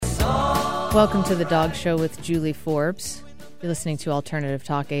Welcome to the Dog Show with Julie Forbes. You're listening to Alternative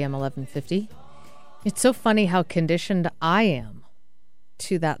Talk AM 1150. It's so funny how conditioned I am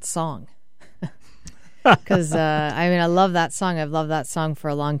to that song. Because, I love that song. I've loved that song for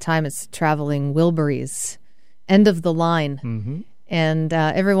a long time. It's Traveling Wilburys, End of the Line. Mm-hmm. And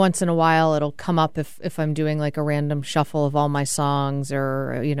every once in a while, it'll come up if I'm doing like a random shuffle of all my songs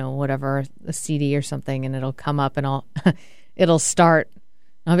or, whatever, a CD or something, and it'll come up and it'll start.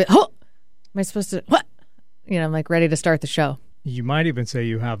 I'll be, oh, am I supposed to, what? I'm like ready to start the show. You might even say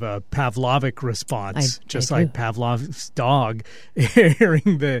you have a Pavlovic response, I like Pavlov's dog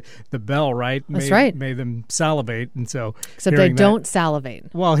hearing the bell, right? That's right. Made them salivate, and so except I don't salivate.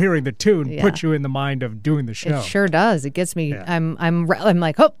 Well, hearing the tune puts you in the mind of doing the show. It sure does. It gets me. Yeah. I'm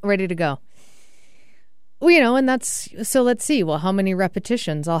like, oh, ready to go. Well, and that's so. Let's see. Well, how many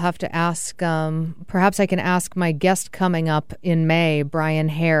repetitions? I'll have to ask. Perhaps I can ask my guest coming up in May, Brian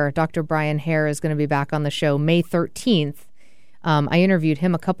Hare. Dr. Brian Hare is going to be back on the show May 13th. I interviewed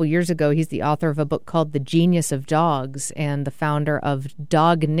him a couple years ago. He's the author of a book called The Genius of Dogs and the founder of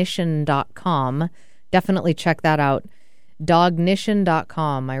Dognition.com. Definitely check that out.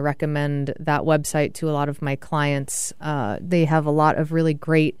 Dognition.com. I recommend that website to a lot of my clients. They have a lot of really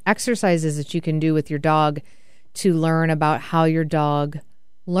great exercises that you can do with your dog to learn about how your dog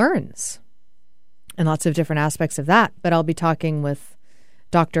learns and lots of different aspects of that. But I'll be talking with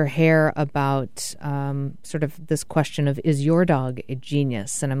Dr. Hare about sort of this question of, is your dog a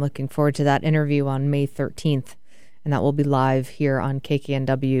genius? And I'm looking forward to that interview on May 13th. And that will be live here on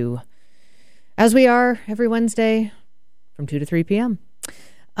KKNW, as we are every Wednesday from 2 to 3 p.m.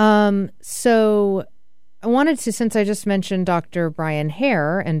 So I wanted to, since I just mentioned Dr. Brian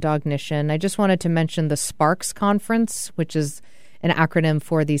Hare and Dognition, I just wanted to mention the SPARKS conference, which is an acronym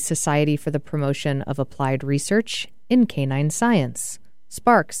for the Society for the Promotion of Applied Research in Canine Science.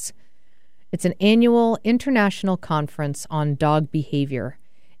 SPARKS. It's an annual international conference on dog behavior.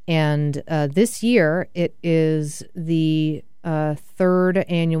 And this year, it is the third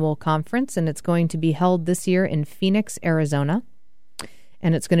annual conference, and it's going to be held this year in Phoenix, Arizona.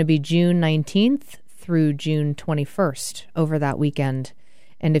 And it's going to be June 19th through June 21st over that weekend.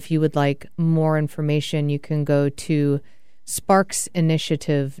 And if you would like more information, you can go to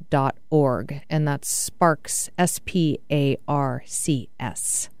sparksinitiative.org, and that's Sparks, SPARCS,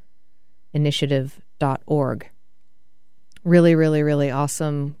 initiative.org. Really, really, really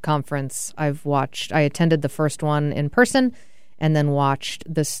awesome conference. I attended the first one in person and then watched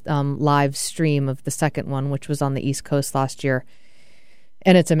this live stream of the second one, which was on the East Coast last year.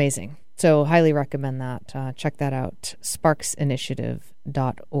 And it's amazing. So highly recommend that. Check that out,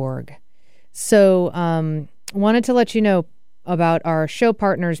 sparksinitiative.org. So wanted to let you know about our show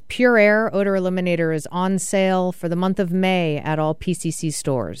partners. Pure Air Odor Eliminator is on sale for the month of May at all PCC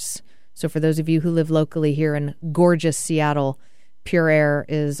stores. So for those of you who live locally here in gorgeous Seattle, Pure Air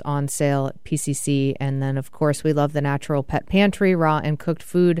is on sale at PCC. And then, of course, we love the Natural Pet Pantry, raw and cooked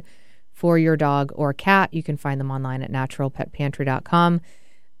food for your dog or cat. You can find them online at naturalpetpantry.com.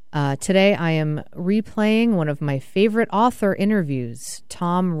 Today, I am replaying one of my favorite author interviews,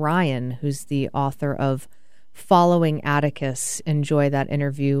 Tom Ryan, who's the author of Following Atticus. Enjoy that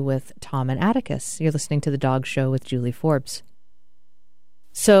interview with Tom and Atticus. You're listening to The Dog Show with Julie Forbes.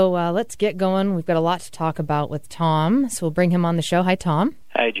 So let's get going. We've got a lot to talk about with Tom, so we'll bring him on the show. Hi, Tom.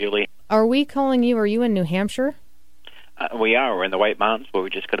 Hi, Julie. Are we calling you? Are you in New Hampshire? We are. We're in the White Mountains, where we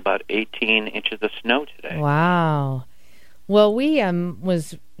just got about 18 inches of snow today. Wow. Well, we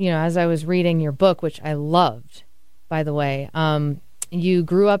as I was reading your book, which I loved, by the way, you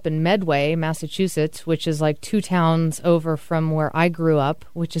grew up in Medway, Massachusetts, which is like 2 towns over from where I grew up,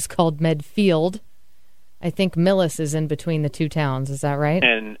 which is called Medfield. I think Millis is in between the 2 towns. Is that right?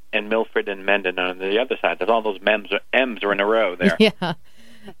 And Milford and Mendon on the other side. There's all those M's are in a row there. Yeah.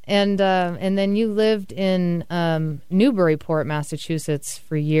 And then you lived in Newburyport, Massachusetts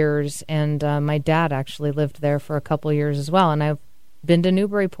for years, and my dad actually lived there for a couple years as well, and I've been to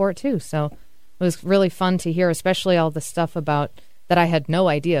Newburyport too, so it was really fun to hear, especially all the stuff about that I had no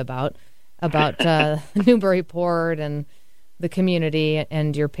idea about Newburyport and the community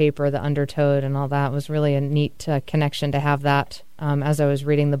and your paper, The Undertowed, and all that. It was really a neat connection to have that as I was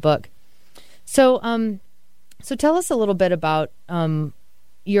reading the book. So tell us a little bit about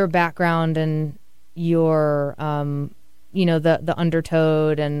your background and your, the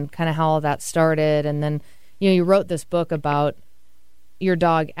Undertowed and kind of how all that started. And then, you wrote this book about your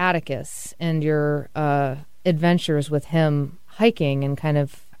dog Atticus and your adventures with him hiking and kind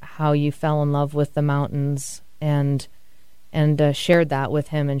of how you fell in love with the mountains and shared that with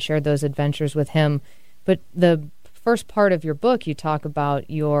him and shared those adventures with him. But the first part of your book, you talk about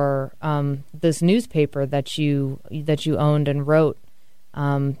your this newspaper that you owned and wrote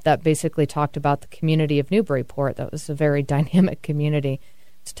that basically talked about the community of Newburyport. That was a very dynamic community.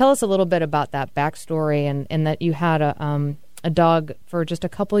 So tell us a little bit about that backstory and that you had a dog for just a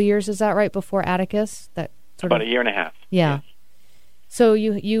couple of years. Is that right, before Atticus? That about a year and a half. Yeah. Yes. So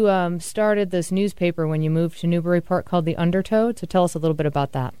you started this newspaper when you moved to Newburyport called The Undertow. So tell us a little bit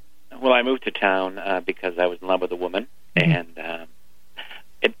about that. Well, I moved to town because I was in love with a woman, and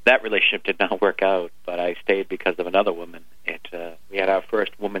that relationship did not work out, but I stayed because of another woman. We had our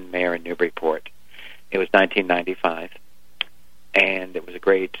first woman mayor in Newburyport. It was 1995, and it was a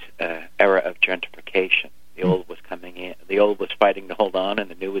great era of gentrification. The old was coming in. The old was fighting to hold on, and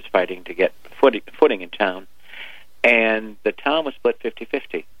the new was fighting to get footing in town. And the town was split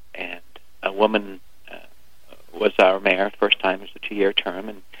 50-50, and a woman was our mayor. First time, it was a 2-year term,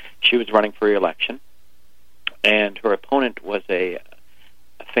 and she was running for re-election. And her opponent was a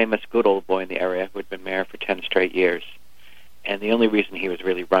famous good old boy in the area who had been mayor for 10 straight years. And the only reason he was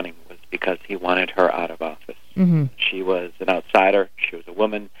really running was because he wanted her out of office. Mm-hmm. She was an outsider. She was a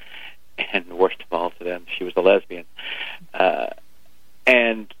woman. And worst of all to them, she was a lesbian.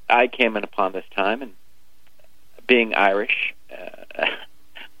 And I came in upon this time, and being Irish,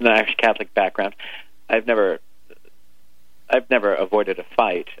 an Irish Catholic background, I've never avoided a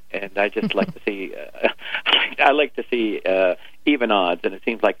fight, and I just like to see I like to see even odds, and it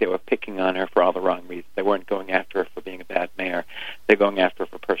seems like they were picking on her for all the wrong reasons. They weren't going after her for being a bad mayor. They're going after her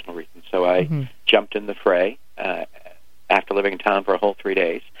for personal reasons. So I jumped in the fray after living in town for a whole 3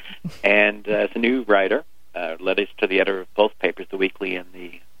 days, and as a new writer, led us to the editor of both papers, the Weekly and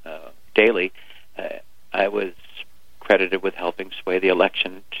the Daily. I was credited with helping sway the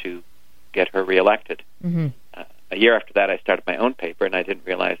election to get her reelected. Mm-hmm. A year after that, I started my own paper, and I didn't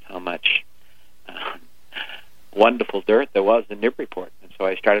realize how much wonderful dirt there was in Newburyport, and so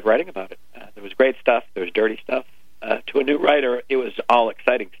I started writing about it. There was great stuff. There was dirty stuff. To a new writer, it was all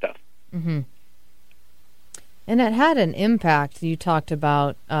exciting stuff. Mm-hmm. And it had an impact. You talked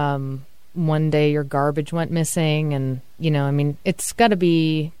about one day your garbage went missing, and, I mean, it's got to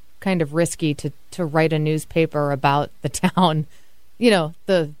be kind of risky to write a newspaper about the town,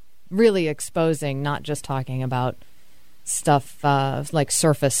 the really exposing, not just talking about stuff like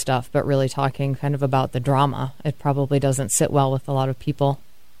surface stuff, but really talking kind of about the drama. It probably doesn't sit well with a lot of people.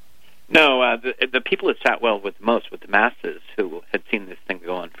 No, the people it sat well with most, with the masses who had seen this thing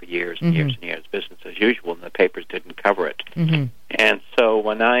go on for years and years and years, business as usual, and the papers didn't cover it. Mm-hmm. And so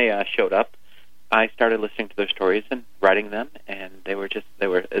when I showed up, I started listening to their stories and writing them, and they were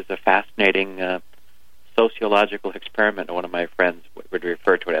as a fascinating sociological experiment. One of my friends would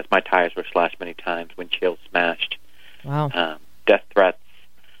refer to it as. My tires were slashed many times, windshield smashed, death threats.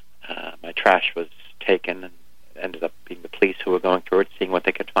 My trash was taken, and ended up being the police who were going through it, seeing what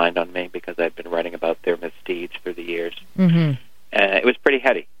they could find on me because I'd been writing about their misdeeds through the years. Mm-hmm. It was pretty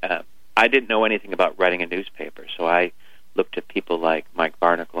heady. I didn't know anything about writing a newspaper, so I looked at people like Mike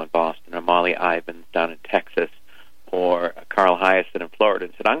Barnacle in Boston, or Molly Ivins down in Texas, or Carl Hyacin in Florida,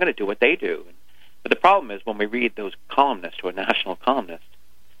 and said, I'm going to do what they do. But the problem is when we read those columnists, or a national columnist,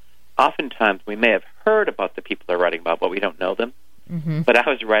 oftentimes we may have heard about the people they're writing about, but we don't know them. Mm-hmm. But I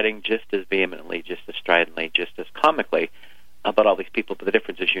was writing just as vehemently, just as stridently, just as comically about all these people. But the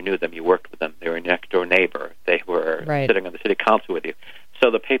difference is you knew them, you worked with them, they were a next-door neighbor, they were sitting on the city council with you. So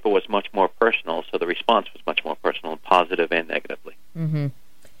the paper was much more personal, so the response was much more personal, positive and negatively. Mm-hmm.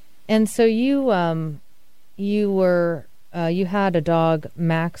 And so you had a dog,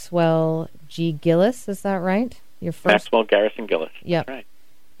 Maxwell G. Gillis, is that right? Your first Maxwell Garrison Gillis. Yep. That's right.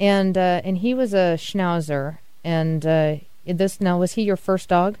 And he was a Schnauzer, and was he your first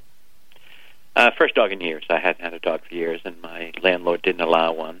dog? First dog in years. I hadn't had a dog for years, and my landlord didn't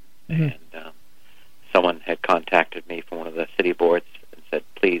allow one. Mm-hmm. And someone had contacted me from one of the city boards and said,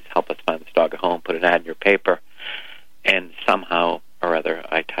 please help us find this dog a home, put an ad in your paper. And somehow or other,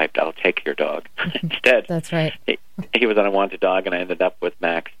 I typed, I'll take your dog instead. That's right. He was an unwanted dog, and I ended up with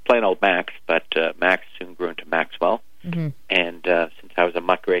Max, plain old Max, but Max soon grew into Maxwell. Mm-hmm. And since I was a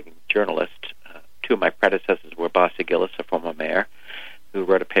muckraking journalist, two of my predecessors were Bossy Gillis, a former mayor, who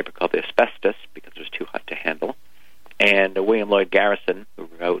wrote a paper called The Asbestos because it was too hot to handle, and William Lloyd Garrison, who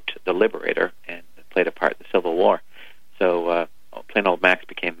wrote The Liberator and played a part in the Civil War. So plain old Max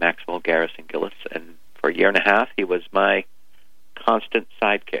became Maxwell Garrison Gillis, and for a year and a half, he was my constant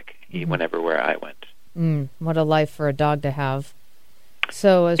sidekick. He went everywhere I went. What a life for a dog to have.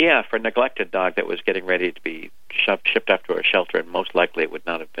 So, for a neglected dog that was getting ready to be shipped off to a shelter, and most likely it would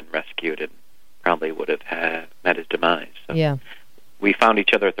not have been rescued and probably would have met his demise. So we found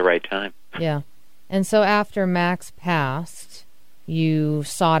each other at the right time. Yeah. And so after Max passed, you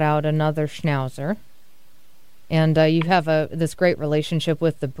sought out another Schnauzer. And you have this great relationship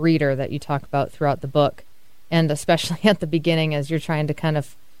with the breeder that you talk about throughout the book. And especially at the beginning as you're trying to kind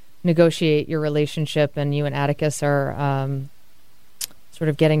of negotiate your relationship, and you and Atticus are sort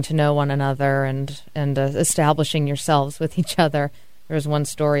of getting to know one another and establishing yourselves with each other. There's one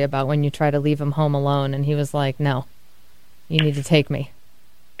story about when you try to leave him home alone, and he was like, "No, you need to take me."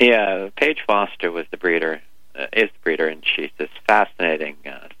 Yeah, Paige Foster was the breeder, is the breeder, and she's this fascinating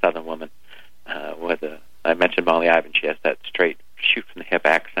Southern woman with I mentioned Molly Ivan. She has that straight, shoot-from-the-hip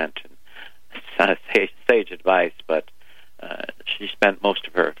accent and sage advice, but she spent most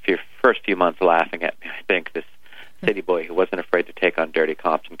of her first few months laughing at me. I think this city boy who wasn't afraid to take on dirty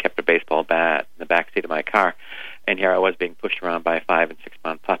cops and kept a baseball bat in the back seat of my car, and here I was being pushed around by a 5 and 6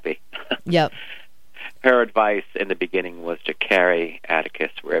 pound puppy. Yep. Her advice in the beginning was to carry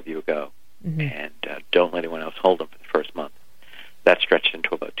Atticus wherever you go, and don't let anyone else hold him for the first month. That stretched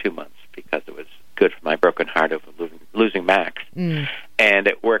into about 2 months because it was good for my broken heart of losing Max. And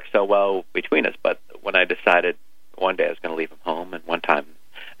it worked so well between us. But when I decided one day I was going to leave him home, and one time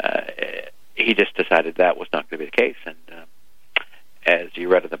he just decided that was not going to be the case. And as you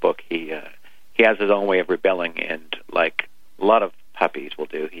read in the book, he has his own way of rebelling, and like a lot of puppies will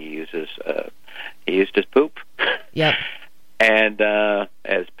do, he used his poop. Yep. And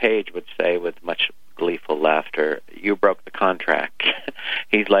as Paige would say with much gleeful laughter, you broke the contract.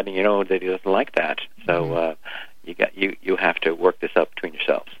 He's letting you know that he doesn't like that. So you have to work this out between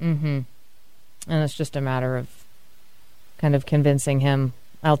yourselves. And it's just a matter of kind of convincing him,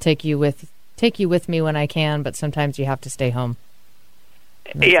 I'll take you with me when I can, but sometimes you have to stay home.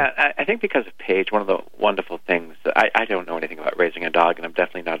 Yeah, I think because of Paige, one of the wonderful things, I don't know anything about raising a dog, and I'm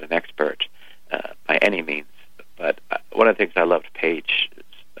definitely not an expert by any means, but one of the things I loved Paige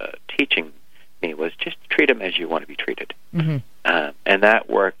teaching me was just treat him as you want to be treated. And that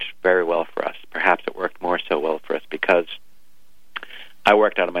worked very well for us. Perhaps it worked more so well for us because I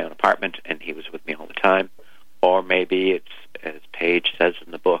worked out of my own apartment and he was with me all the time. Or maybe it's, as Paige says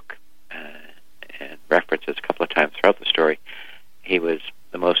in the book, and references a couple of times throughout the story, he was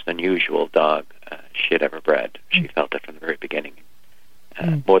the most unusual dog she had ever bred. She felt it from the very beginning.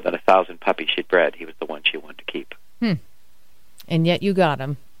 More than 1,000 puppies she'd bred, he was the one she wanted to keep. And yet you got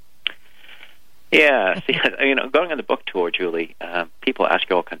him. Yeah. See, going on the book tour, Julie, people ask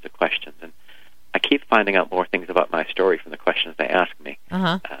you all kinds of questions, and I keep finding out more things about my story from the questions they ask me.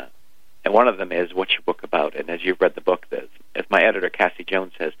 And one of them is, what's your book about? And as you've read the book, as my editor, Cassie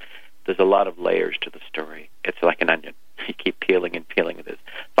Jones, says, there's a lot of layers to the story. It's like an onion. You keep peeling and peeling. There's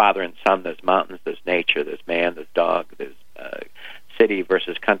father and son, there's mountains, there's nature, there's man, there's dog, there's city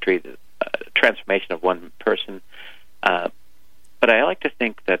versus country, there's transformation of one person. But I like to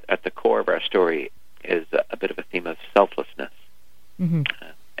think that at the core of our story is a bit of a theme of selflessness.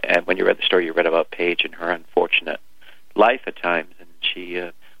 And when you read the story, you read about Paige and her unfortunate life at times, and she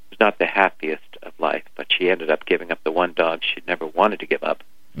was not the happiest of life, but she ended up giving up the one dog she'd never wanted to give up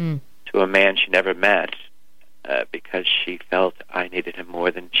to a man she never met because she felt I needed him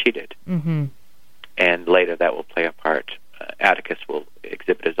more than she did. And later that will play a part. Atticus will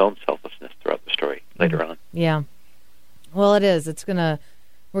exhibit his own selflessness throughout the story later on. Yeah. Well, it is.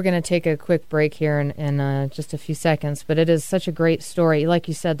 We're gonna take a quick break here in just a few seconds, but it is such a great story. Like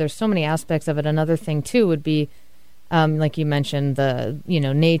you said, there's so many aspects of it. Another thing too would be, like you mentioned, the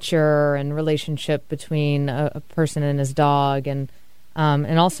nature and relationship between a person and his dog, and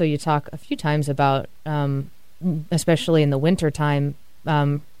also you talk a few times about, especially in the winter time,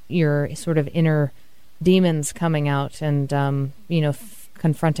 your sort of inner demons coming out and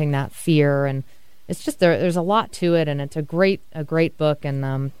confronting that fear. And it's just there's a lot to it, and it's a great book,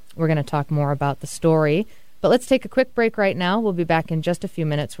 and we're going to talk more about the story. But let's take a quick break right now. We'll be back in just a few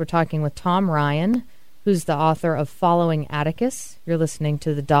minutes. We're talking with Tom Ryan, who's the author of Following Atticus. You're listening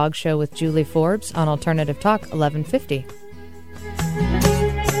to The Dog Show with Julie Forbes on Alternative Talk 1150.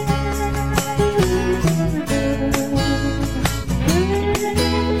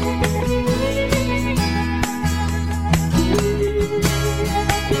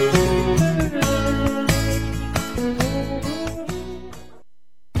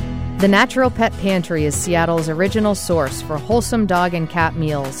 The Natural Pet Pantry is Seattle's original source for wholesome dog and cat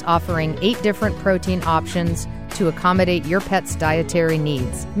meals, offering 8 different protein options to accommodate your pet's dietary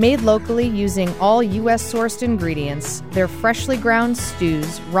needs. Made locally using all U.S.-sourced ingredients, their freshly ground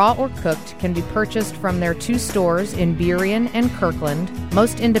stews, raw or cooked, can be purchased from their 2 stores in Burien and Kirkland,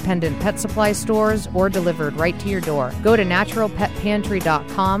 most independent pet supply stores, or delivered right to your door. Go to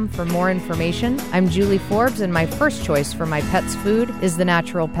naturalpetpantry.com for more information. I'm Julie Forbes, and my first choice for my pet's food is the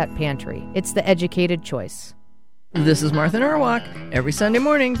Natural Pet Pantry. It's the educated choice. This is Martha Norwalk. Every Sunday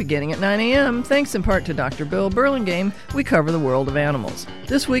morning, beginning at 9 a.m., thanks in part to Dr. Bill Burlingame, we cover the world of animals.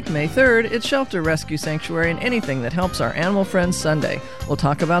 This week, May 3rd, it's Shelter Rescue Sanctuary and anything that helps our animal friends Sunday. We'll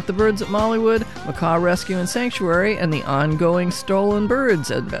talk about the birds at Mollywood, Macaw Rescue and Sanctuary, and the ongoing stolen birds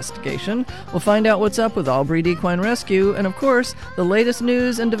investigation. We'll find out what's up with Albury Equine Rescue, and of course, the latest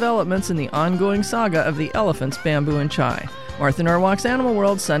news and developments in the ongoing saga of the elephants Bamboo and Chai. Martha Norwalk's Animal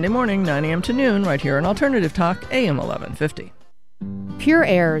World, Sunday morning, 9 a.m. to noon, right here on Alternative Talk, AM 1150. Pure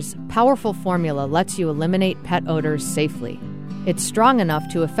Air's powerful formula lets you eliminate pet odors safely. It's strong enough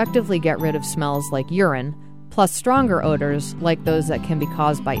to effectively get rid of smells like urine, plus stronger odors like those that can be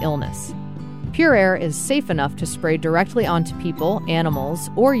caused by illness. Pure Air is safe enough to spray directly onto people,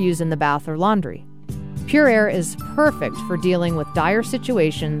 animals, or use in the bath or laundry. Pure Air is perfect for dealing with dire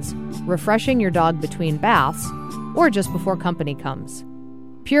situations, refreshing your dog between baths, or just before company comes.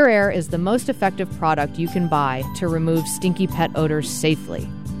 Pure Air is the most effective product you can buy to remove stinky pet odors safely.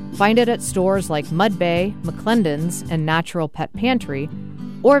 Find it at stores like Mud Bay, McClendon's, and Natural Pet Pantry,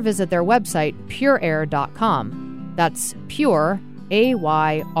 or visit their website, pureair.com. That's pure,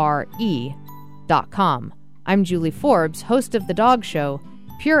 AYRE.com. I'm Julie Forbes, host of The Dog Show.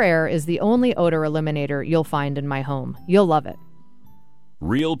 Pure Air is the only odor eliminator you'll find in my home. You'll love it.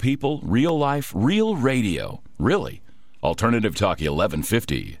 Real people, real life, real radio. Really. Alternative Talk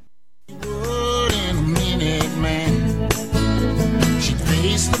 1150. In a minute, man. She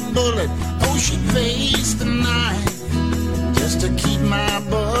faced the bullet, oh, she faced the knife, just to keep my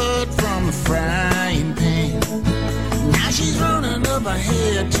butt from the frying pan. Now she's running up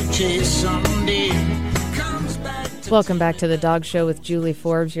ahead to chase some deer. Welcome back to The Dog Show with Julie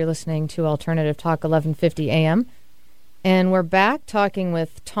Forbes. You're listening to Alternative Talk 1150 AM. And we're back talking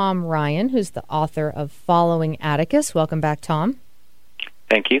with Tom Ryan, who's the author of Following Atticus. Welcome back, Tom.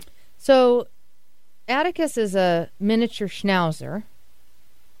 Thank you. So, Atticus is a miniature schnauzer,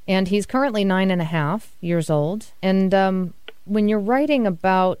 and he's currently 9.5 years old. And when you're writing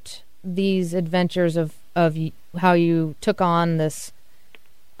about these adventures of how you took on this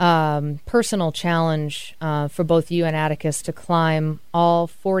personal challenge for both you and Atticus to climb all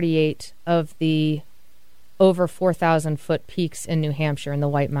 48 of the over 4,000-foot peaks in New Hampshire in the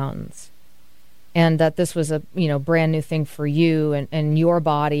White Mountains, and that this was a brand new thing for you and your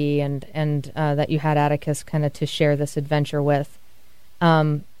body, and that you had Atticus kind of to share this adventure with.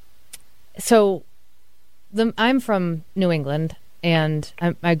 So I'm from New England, and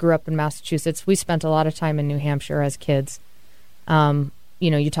I grew up in Massachusetts. We spent a lot of time in New Hampshire as kids.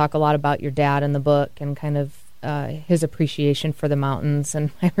 You talk a lot about your dad in the book and kind of his appreciation for the mountains,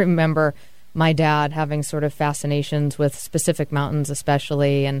 and I remember my dad having sort of fascinations with specific mountains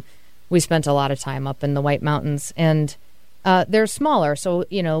especially, and we spent a lot of time up in the White Mountains, and they're smaller. So,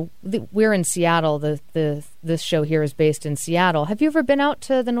 we're in Seattle. This show here is based in Seattle. Have you ever been out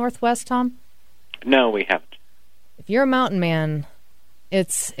to the Northwest, Tom? No, we haven't. If you're a mountain man,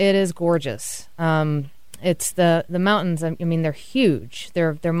 it is gorgeous. It's the mountains. I mean, they're huge.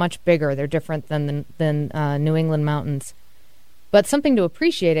 They're much bigger. They're different than New England mountains. But something to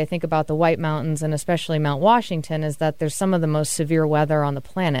appreciate, I think, about the White Mountains, and especially Mount Washington, is that there's some of the most severe weather on the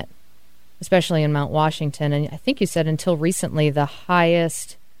planet, especially in Mount Washington. And I think you said until recently the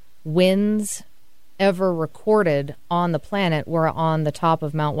highest winds ever recorded on the planet were on the top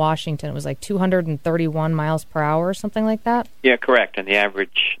of Mount Washington. It was like 231 miles per hour or something like that? Yeah, correct. And the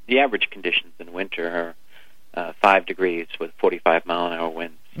average conditions in winter are 5 degrees with 45-mile-an-hour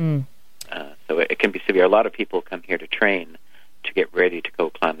winds. So it can be severe. A lot of people come here to train to get ready to go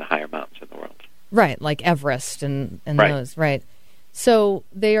climb the higher mountains in the world. Right, like Everest and right. Those, right. So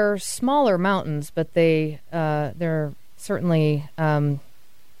they are smaller mountains, but they're certainly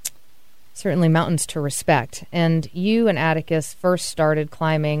mountains to respect. And you and Atticus first started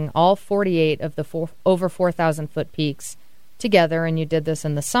climbing all 48 of the over 4,000-foot peaks together, and you did this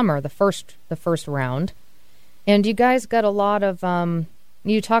in the summer, the first round. And you guys got a lot of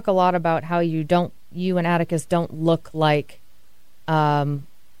you talk a lot about how you and Atticus don't look like mountain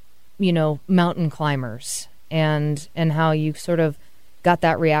climbers, and how you sort of got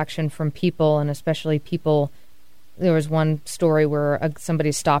that reaction from people, and especially people. There was one story where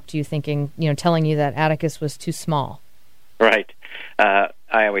somebody stopped you telling you that Atticus was too small. Right. I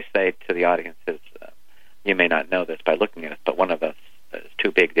always say to the audiences, you may not know this by looking at us, but one of us is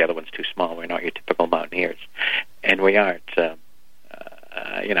too big, the other one's too small. We're not your typical mountaineers, and we aren't.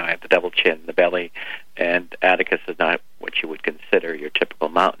 I have the double chin, the belly, and Atticus is not what you would consider your typical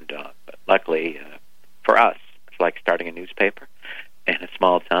mountain dog. But luckily, for us, it's like starting a newspaper. In a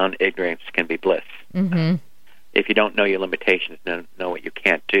small town, ignorance can be bliss. Mm-hmm. If you don't know your limitations, know what you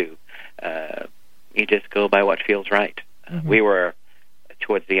can't do, you just go by what feels right. Mm-hmm. We were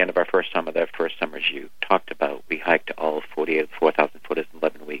towards the end of our first summer, the first summers you talked about, we hiked all 48 4,000 footers in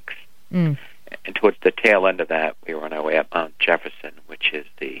 11 weeks. Mm. And towards the tail end of that, we were on our way up Mount Jefferson, which is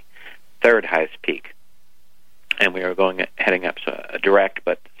the third highest peak. And we were heading up a direct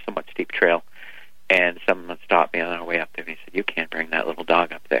but somewhat steep trail. And someone stopped me on our way up there, and he said, "You can't bring that little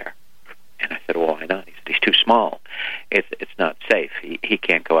dog up there." And I said, "Well, why not?" He said, "He's too small. It's not safe. He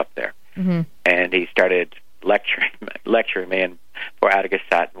can't go up there." Mm-hmm. And he started lecturing me, and poor Atticus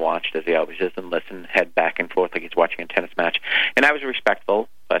sat and watched, as he always does, and listened, head back and forth like he's watching a tennis match. And I was respectful,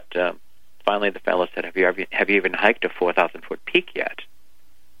 but finally the fellow said, have you even hiked a 4,000-foot peak yet?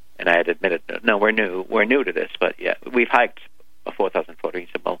 And I had admitted, no, we're new to this, but yeah, we've hiked a 4,000-footer. He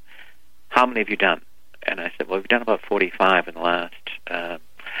said, well, how many have you done? And I said, well, we've done about 45 in the last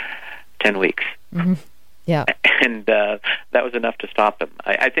 10 weeks. Mm-hmm. Yeah. And that was enough to stop him.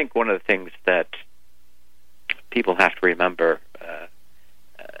 I think one of the things that people have to remember,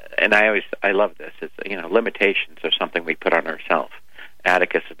 and I love this, is, limitations are something we put on ourselves.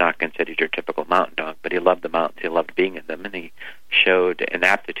 Atticus is not considered your typical mountain dog, but he loved the mountains, he loved being in them, and he showed an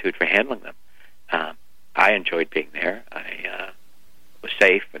aptitude for handling them. I enjoyed being there. I was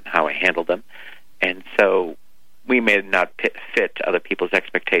safe in how I handled them, and so we may not fit other people's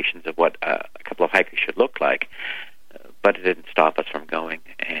expectations of what a couple of hikers should look like, but it didn't stop us from going,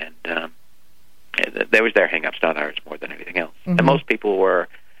 and there was their hang-ups, not ours, more than anything else. Mm-hmm. And most people were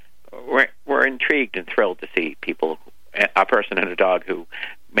intrigued and thrilled to see people, a person and a dog who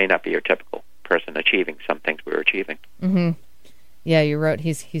may not be your typical person, achieving some things we were achieving. Mm-hmm. Yeah, you wrote,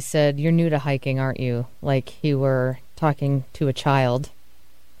 he said, "You're new to hiking, aren't you?" Like you were talking to a child.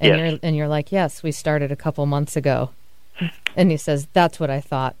 And yes. You're like, "Yes, we started a couple months ago." And he says, "That's what I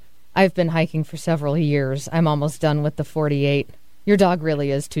thought. I've been hiking for several years. I'm almost done with the 48. Your dog really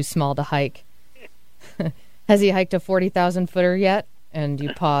is too small to hike." "Has he hiked a 40,000-footer yet?" And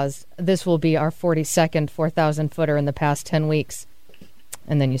you pause. "This will be our 42nd 4,000-footer in the past 10 weeks.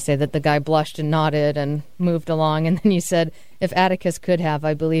 And then you say that the guy blushed and nodded and moved along. And then you said, "If Atticus could have,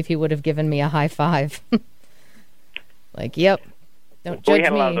 I believe he would have given me a high five." Like, yep. Don't judge me. We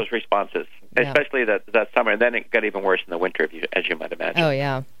had a lot of those responses, especially that summer. And then it got even worse in the winter, as you might imagine. Oh,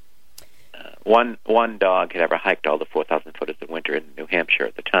 yeah. One dog had ever hiked all the 4,000-footers in winter in New Hampshire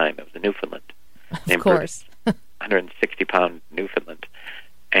at the time. It was a Newfoundland. Of course. 160-pound Newfoundland.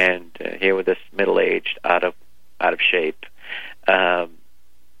 And here with this middle-aged, out of shape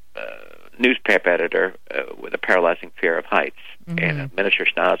newspaper editor with a paralyzing fear of heights, mm-hmm. and a miniature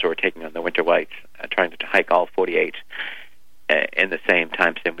schnauzer were taking on the winter whites, trying to hike all 48 in the same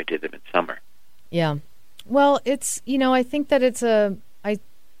time since we did them in summer. Yeah. Well, it's, I think that it's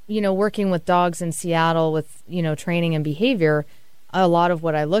working with dogs in Seattle with, training and behavior, a lot of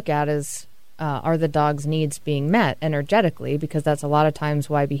what I look at is, are the dog's needs being met energetically? Because that's a lot of times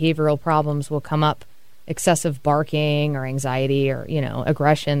why behavioral problems will come up, excessive barking or anxiety or,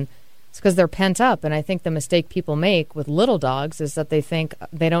 aggression. It's because they're pent up. And I think the mistake people make with little dogs is that they think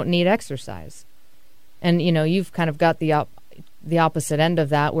they don't need exercise. And, you've kind of got the opposite end of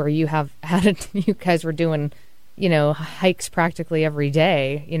that, where you have you guys were doing, hikes practically every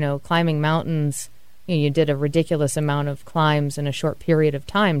day, climbing mountains. You did a ridiculous amount of climbs in a short period of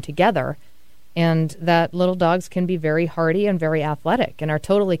time together. And that little dogs can be very hardy and very athletic and are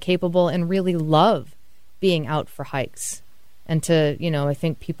totally capable and really love being out for hikes. And to, I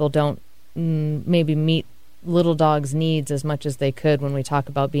think people don't maybe meet little dogs' needs as much as they could when we talk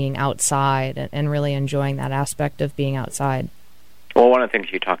about being outside and really enjoying that aspect of being outside. Well, one of the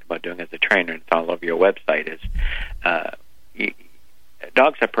things you talk about doing as a trainer, and it's all over your website, is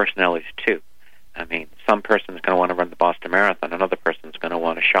dogs have personalities too. I mean, some person's going to want to run the Boston Marathon, another person's going to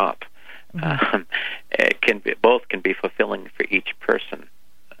want to shop. Mm-hmm. Both can be fulfilling for each person.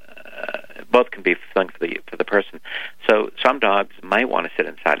 Both can be fulfilling for the person. So some dogs might want to sit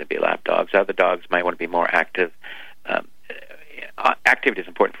inside and be lap dogs. Other dogs might want to be more active. Activity is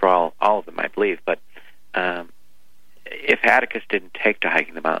important for all of them, I believe. But if Atticus didn't take to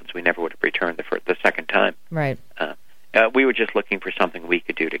hiking the mountains, we never would have returned the second time. Right. We were just looking for something we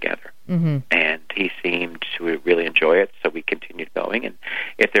could do together. Mm-hmm. And he seemed to really enjoy it, so we continued going. And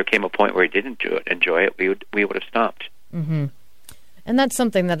if there came a point where he didn't enjoy it, we would have stopped. Mm-hmm. And that's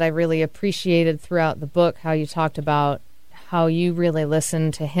something that I really appreciated throughout the book, how you talked about how you really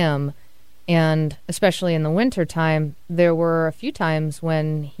listened to him. And especially in the wintertime, there were a few times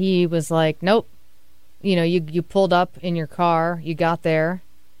when he was like, nope, you pulled up in your car, you got there,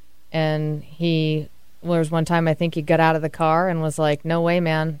 and there was one time I think he got out of the car and was like, no way,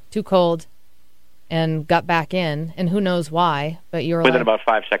 man, too cold, and got back in, and who knows why, but you were within like, about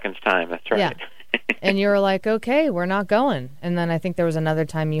 5 seconds time, that's right. Yeah. And you were like, okay, we're not going. And then I think there was another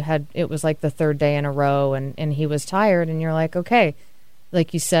time it was like the third day in a row, and he was tired, and you're like, okay.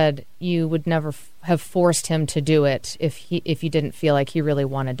 Like you said, you would never have forced him to do it if you didn't feel like he really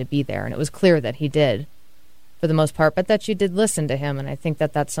wanted to be there. And it was clear that he did for the most part, but that you did listen to him. And I think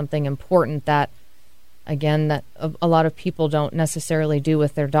that that's something important that, again, that a lot of people don't necessarily do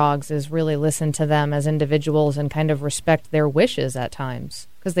with their dogs, is really listen to them as individuals and kind of respect their wishes at times,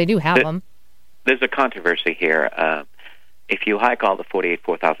 because they do have them. There's a controversy here. If you hike all the 48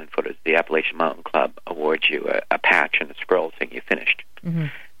 4,000 footers, the Appalachian Mountain Club awards you a patch and a scroll saying you finished. Mm-hmm.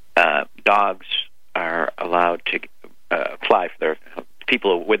 Dogs are allowed to apply for their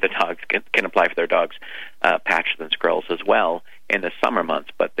people with the dogs can apply for their dogs patches and scrolls as well in the summer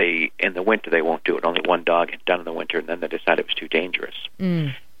months, but in the winter they won't do it. Only one dog had done in the winter, and then they decided it was too dangerous.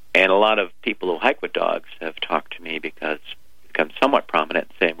 And a lot of people who hike with dogs have talked to me because it's become somewhat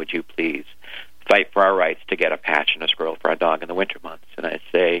prominent, saying, would you please fight for our rights to get a patch and a scroll for our dog in the winter months? And I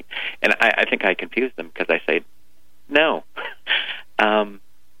say, and I think I confuse them, because I say, no.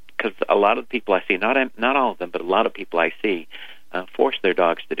 Because a lot of the people I see, not all of them, but a lot of people I see, force their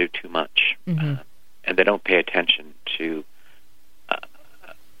dogs to do too much. And they don't pay attention to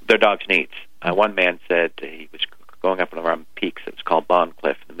their dog's needs. One man said he was going up one of our peaks. It was called Bond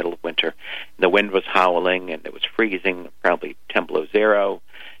Cliff in the middle of winter. And the wind was howling, and it was freezing, probably 10 below zero,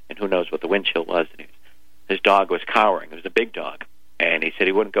 and who knows what the wind chill was. And his dog was cowering. It was a big dog. And he said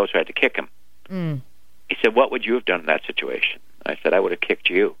he wouldn't go, so I had to kick him. He said, what would you have done in that situation? I said, I would have kicked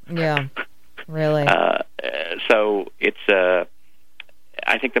you. Yeah, really. So it's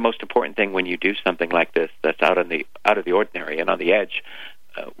I think the most important thing when you do something like this that's out of the ordinary and on the edge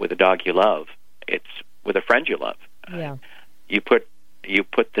with a dog you love, it's with a friend you love. Yeah. You put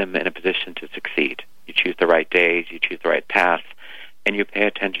them in a position to succeed. You choose the right days, you choose the right path, and you pay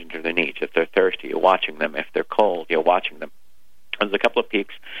attention to their needs. If they're thirsty, you're watching them. If they're cold, you're watching them. There's a couple of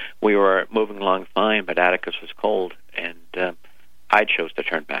peaks we were moving along fine, but Atticus was cold, and I chose to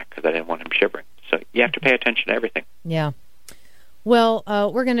turn back because I didn't want him shivering. So you have to pay attention to everything. Yeah. Well,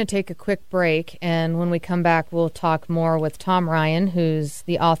 we're going to take a quick break, and when we come back, we'll talk more with Tom Ryan, who's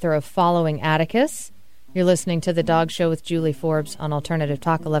the author of Following Atticus. You're listening to The Dog Show with Julie Forbes on Alternative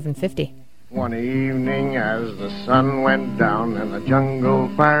Talk 1150. One evening as the sun went down and the jungle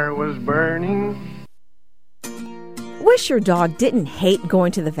fire was burning. Wish your dog didn't hate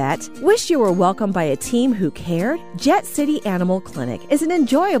going to the vet? Wish you were welcomed by a team who cared? Jet City Animal Clinic is an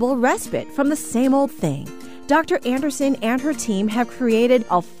enjoyable respite from the same old thing. Dr. Anderson and her team have created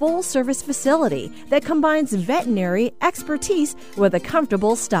a full-service facility that combines veterinary expertise with a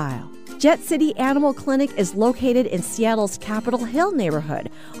comfortable style. Jet City Animal Clinic is located in Seattle's Capitol Hill neighborhood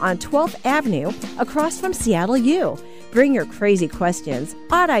on 12th Avenue across from Seattle U. Bring your crazy questions,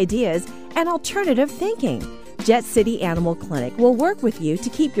 odd ideas, and alternative thinking. Jet City Animal Clinic will work with you to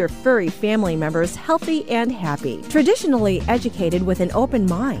keep your furry family members healthy and happy. Traditionally educated with an open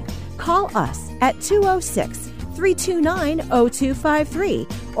mind. Call us at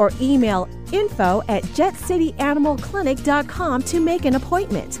 206-329-0253 or email info@jetcityanimalclinic.com to make an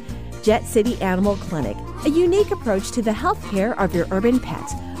appointment. Jet City Animal Clinic, a unique approach to the health care of your urban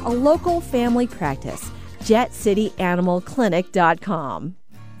pet, a local family practice. JetCityAnimalClinic.com.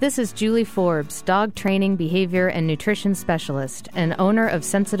 This is Julie Forbes, dog training, behavior, and nutrition specialist, and owner of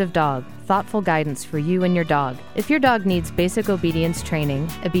Sensitive Dog, thoughtful guidance for you and your dog. If your dog needs basic obedience training,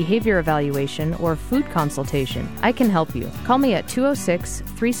 a behavior evaluation, or food consultation, I can help you. Call me at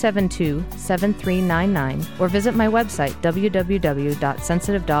 206-372-7399 or visit my website,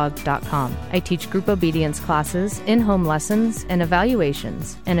 www.sensitivedog.com. I teach group obedience classes, in-home lessons, and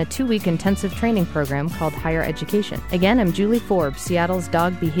evaluations, and a 2-week intensive training program called Higher Education. Again, I'm Julie Forbes, Seattle's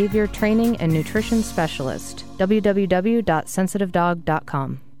dog behavior training and nutrition specialist.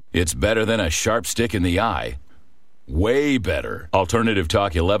 www.sensitivedog.com. It's better than a sharp stick in the eye. Way better. Alternative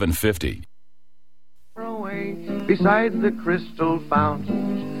Talk 1150. Away beside the crystal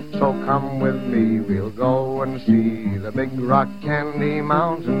fountains. So come with me, we'll go and see the big rock candy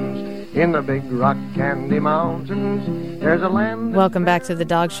mountains. In the big rock candy mountains, there's a land. Welcome back to the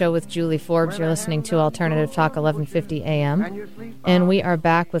Dog Show with Julie Forbes. You're listening to Alternative Talk 1150 AM. And we are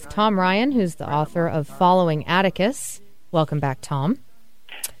back with Tom Ryan, who's the author of Following Atticus. Welcome back, Tom.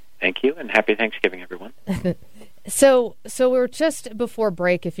 Thank you, and happy Thanksgiving, everyone. So we're just before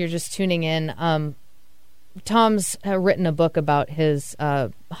break, if you're just tuning in, Tom's written a book about his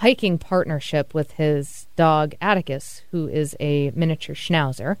hiking partnership with his dog, Atticus, who is a miniature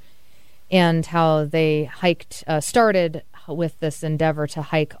schnauzer, and how they started with this endeavor to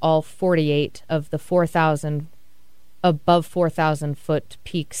hike all 48 of the above 4,000 foot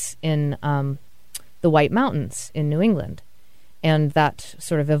peaks in the White Mountains in New England. And that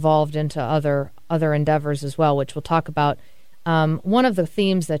sort of evolved into other endeavors as well, which we'll talk about. One of the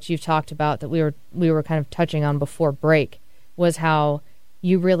themes that you've talked about that we were kind of touching on before break was how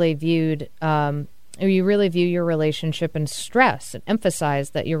you really view your relationship in stress, and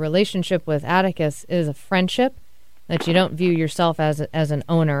emphasize that your relationship with Atticus is a friendship, that you don't view yourself as an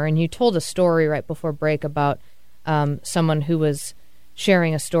owner. And you told a story right before break about someone who was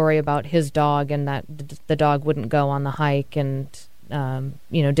sharing a story about his dog, and that the dog wouldn't go on the hike and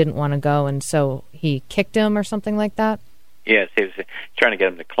didn't want to go, and so he kicked him or something like that. Yes, he was trying to get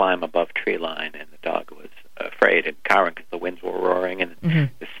him to climb above tree line, and the dog was afraid and cowering because the winds were roaring and it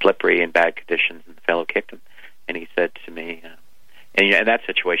was slippery and bad conditions, and the fellow kicked him. And he said to me, in that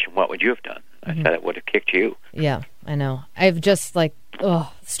situation, what would you have done? I said, I would have kicked you. Yeah, I know. I've just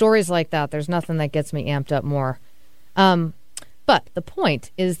stories like that. There's nothing that gets me amped up more. But the point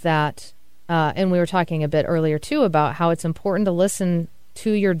is that, and we were talking a bit earlier too about how it's important to listen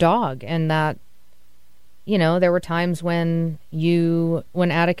to your dog, and that, there were times when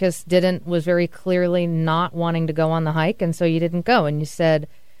Atticus was very clearly not wanting to go on the hike, and so you didn't go. And you said,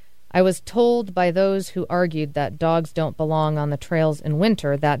 I was told by those who argued that dogs don't belong on the trails in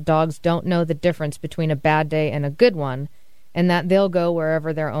winter, that dogs don't know the difference between a bad day and a good one, and that they'll go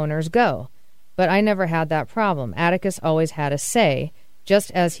wherever their owners go. But I never had that problem. Atticus always had a say,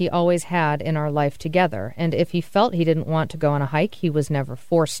 just as he always had in our life together. And if he felt he didn't want to go on a hike, he was never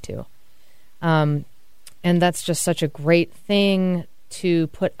forced to. And that's just such a great thing to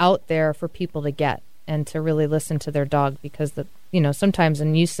put out there for people to get, and to really listen to their dog, because sometimes,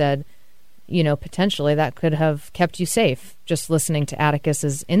 and you said, potentially that could have kept you safe, just listening to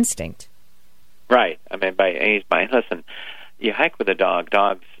Atticus's instinct. Right. I mean, listen, you hike with a dog.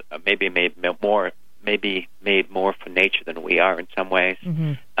 Dogs maybe made more for nature than we are in some ways,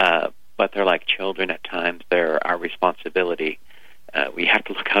 but they're like children at times. They're our responsibility. We have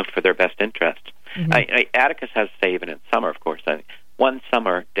to look out for their best interest. Atticus has to say, even in summer, of course. One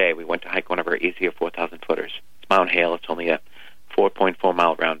summer day, we went to hike one of our easier 4,000 footers. It's Mount Hale. It's only a 4.4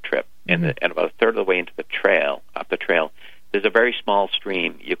 mile round trip, and about a third of the way into up the trail, there's a very small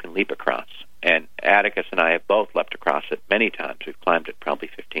stream you can leap across. And Atticus and I have both leapt across it many times. We've climbed it probably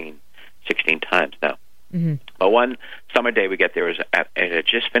 15, 16 times now. But one summer day we get there, it had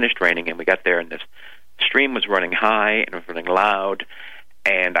just finished raining, and we got there, and this stream was running high and it was running loud,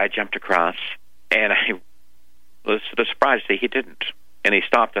 and I jumped across, and I was sort of surprised to see he didn't. And he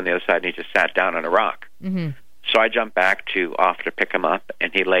stopped on the other side, and he just sat down on a rock. So I jumped back to offer to pick him up,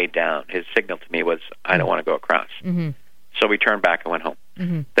 and he laid down. His signal to me was, I don't want to go across. So we turned back and went home.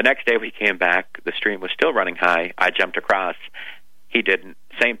 The next day we came back. The stream was still running high. I jumped across. He didn't.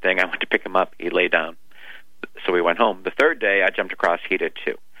 Same thing. I went to pick him up. He lay down. So we went home. The third day I jumped across. He did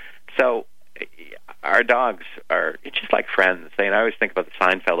too. So our dogs are just like friends. I always think about the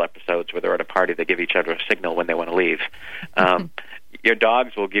Seinfeld episodes where they're at a party. They give each other a signal when they want to leave. Your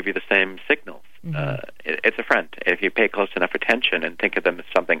dogs will give you the same signals. It's a friend. If you pay close enough attention and think of them as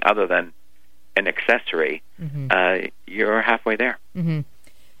something other than an accessory, you're halfway there.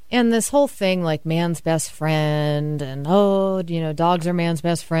 And this whole thing, like man's best friend, and dogs are man's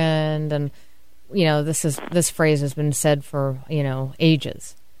best friend, and this phrase has been said for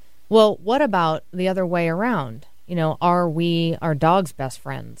ages. Well, what about the other way around? Are we our dog's best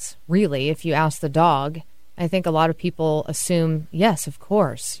friends? Really, if you ask the dog, I think a lot of people assume, yes, of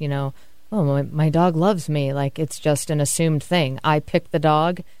course. My dog loves me. Like, it's just an assumed thing. I pick the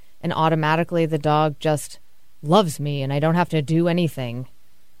dog, and automatically the dog just loves me, and I don't have to do anything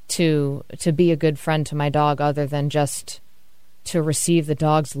to be a good friend to my dog other than just to receive the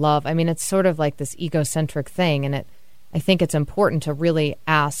dog's love. I mean, it's sort of like this egocentric thing, and I think it's important to really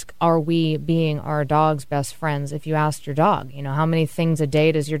ask, are we being our dog's best friends? If you asked your dog, how many things a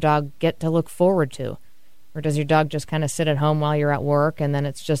day does your dog get to look forward to? Or does your dog just kind of sit at home while you're at work, and then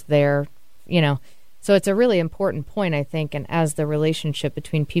it's just there, So it's a really important point, I think, and as the relationship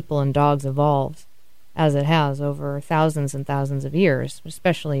between people and dogs evolves, as it has over thousands and thousands of years,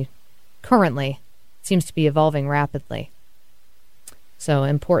 especially currently, it seems to be evolving rapidly. So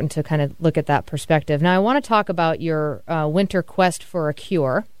important to kind of look at that perspective. Now, I want to talk about your winter quest for a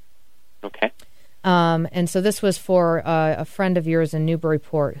cure. Okay. And so this was for a friend of yours in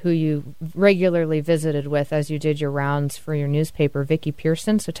Newburyport who you regularly visited with as you did your rounds for your newspaper, Vicki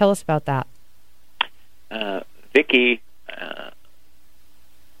Pearson. So tell us about that. Vicki,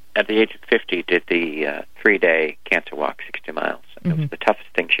 at the age of 50, did the 3-day cancer walk, 60 miles. And It was the toughest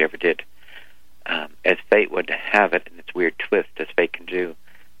thing she ever did. As fate would have it, and its weird twist, as fate can do,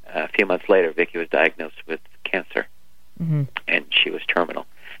 a few months later, Vicki was diagnosed with cancer, and she was terminal.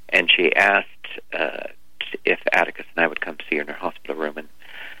 And she asked if Atticus and I would come see her in her hospital room, and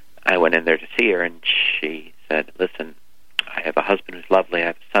I went in there to see her, and she said, listen, I have a husband who's lovely, I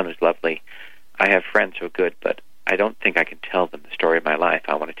have a son who's lovely, I have friends who are good, but I don't think I can tell them the story of my life.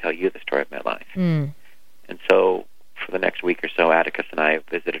 I want to tell you the story of my life. And so for the next week or so, Atticus and I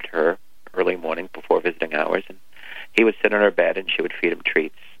visited her early morning before visiting hours, and he would sit on her bed, and she would feed him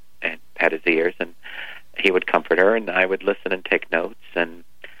treats and pat his ears, and he would comfort her, and I would listen and take notes, and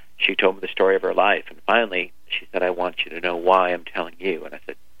she told me the story of her life. And finally, she said, I want you to know why I'm telling you. And I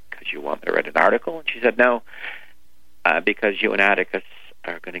said, because you want me to write an article? And she said, no, because you and Atticus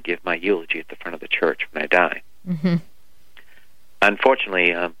are going to give my eulogy at the front of the church when I die.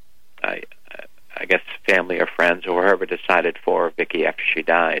 Unfortunately, I guess family or friends or whoever decided for Vicki after she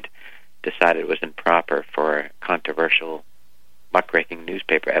died decided it was improper for a controversial, muckraking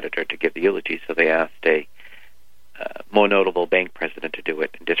newspaper editor to give the eulogy, so they asked a more notable bank president to do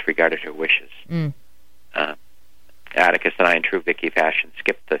it and disregarded her wishes. Atticus and I, in true Vicki fashion,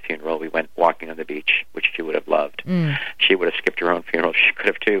 skipped the funeral. We went walking on the beach, which she would have loved. She would have skipped her own funeral. She could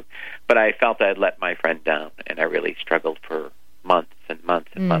have, too. But I felt I had let my friend down, and I really struggled for months and months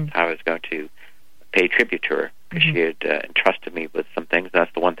and months how I was going to pay tribute to her, because she had entrusted me with some things.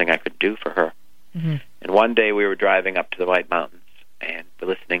 That's the one thing I could do for her. And one day we were driving up to the White Mountains, and we're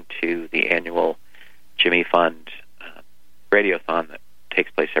listening to the annual Jimmy Fund radiothon that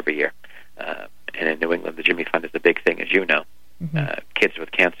takes place every year. And in New England, the Jimmy Fund is a big thing, as you know. Kids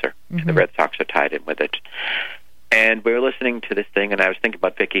with cancer. And the Red Sox are tied in with it. And we were listening to this thing, and I was thinking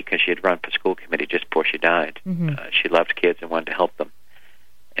about Vicki because she had run for school committee just before she died. She loved kids and wanted to help them.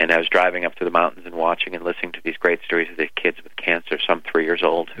 And I was driving up through the mountains and watching and listening to these great stories of these kids with cancer, some 3 years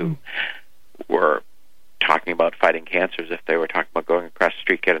old, who were talking about fighting cancer as if they were talking about going across the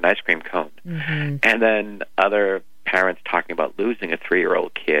street to get an ice cream cone. And then other parents talking about losing a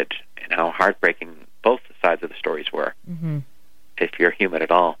 3-year-old kid and how heartbreaking both sides of the stories were, if you're human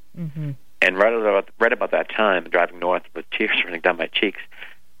at all. And right about that time, driving north with tears running down my cheeks,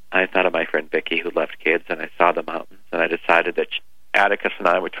 I thought of my friend Vicki, who loved kids, and I saw the mountains, and I decided that Atticus and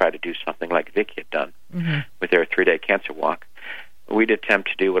I would try to do something like Vicki had done with their 3-day cancer walk. We'd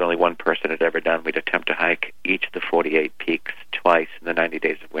attempt to do what only one person had ever done. We'd attempt to hike each of the 48 peaks twice in the 90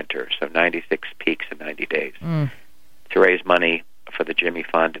 days of winter, so 96 peaks in 90 days, to raise money for the Jimmy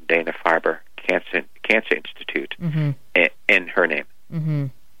Fund and Dana-Farber Cancer Institute in her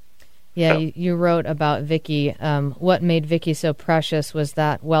name. Yeah, so, you wrote about Vicki. What made Vicki so precious was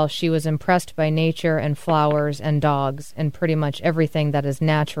that, well, she was impressed by nature and flowers and dogs and pretty much everything that is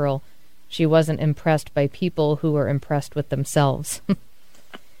natural. She wasn't impressed by people who were impressed with themselves.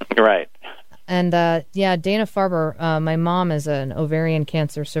 Right. And, Dana-Farber, my mom is an ovarian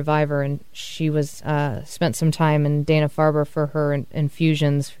cancer survivor, and she was spent some time in Dana-Farber for her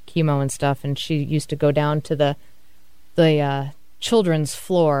infusions, for chemo and stuff, and she used to go down to the children's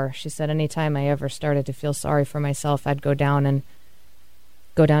floor. She said anytime I ever started to feel sorry for myself, I'd go down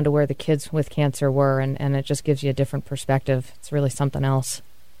to where the kids with cancer were, and it just gives you a different perspective. It's really something else.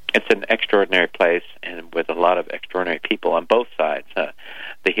 It's an extraordinary place, and with a lot of extraordinary people on both sides,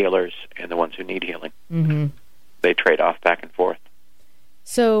 the healers and the ones who need healing. They trade off back and forth.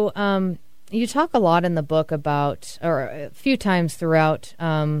 So you talk a lot in the book about, or a few times throughout,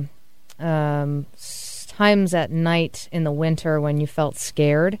 times at night in the winter when you felt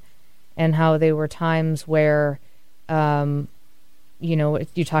scared, and how they were times where, you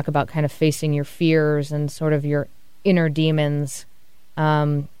talk about kind of facing your fears and sort of your inner demons,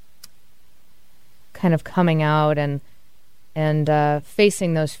 kind of coming out and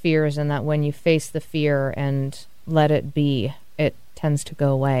facing those fears, and that when you face the fear and let it be, it tends to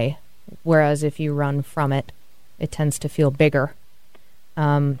go away. Whereas if you run from it, it tends to feel bigger.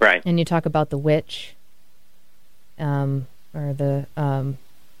 Right. And you talk about the witch, or the,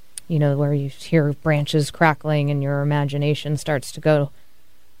 where you hear branches crackling and your imagination starts to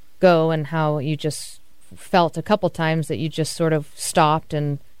go, and how you just felt a couple times that you just sort of stopped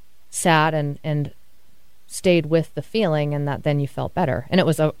and sat and stayed with the feeling, and that then you felt better. And it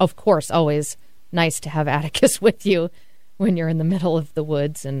was, of course, always nice to have Atticus with you when you're in the middle of the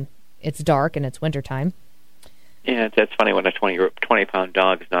woods and it's dark and it's wintertime. Yeah, it's funny when a 20-pound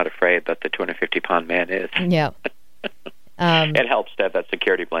dog is not afraid, but the 250-pound man is. Yeah. It helps to have that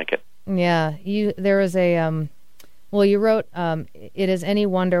security blanket. Yeah. There was a... Well, you wrote, it is any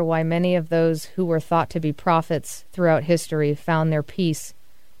wonder why many of those who were thought to be prophets throughout history found their peace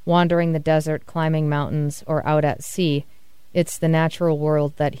wandering the desert, climbing mountains, or out at sea. It's the natural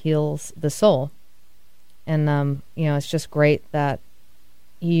world that heals the soul. And, it's just great that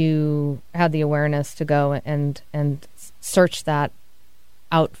you had the awareness to go and search that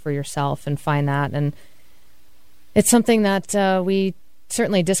out for yourself and find that. And it's something that we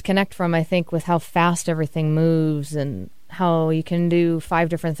certainly disconnect from, I think, with how fast everything moves and how you can do 5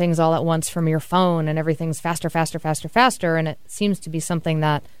 different things all at once from your phone and everything's faster. And it seems to be something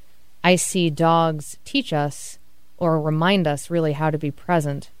that I see dogs teach us or remind us really how to be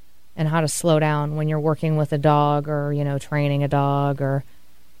present and how to slow down when you're working with a dog or, training a dog or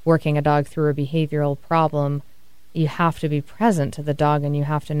working a dog through a behavioral problem. You have to be present to the dog and you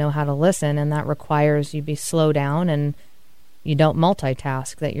have to know how to listen, and that requires you be slow down and you don't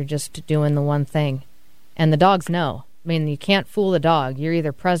multitask, that you're just doing the one thing. And the dogs know. I mean, you can't fool the dog. You're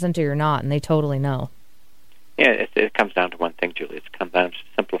either present or you're not, and they totally know. Yeah, it comes down to one thing, Julie. It comes down to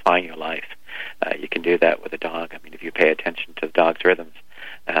simplifying your life. You can do that with a dog. I mean, if you pay attention to the dog's rhythms,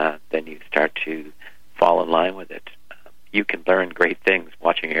 then you start to fall in line with it. You can learn great things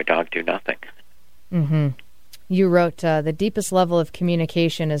watching your dog do nothing. Mm-hmm. You wrote, the deepest level of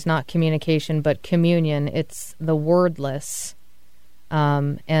communication is not communication, but communion. It's the wordless.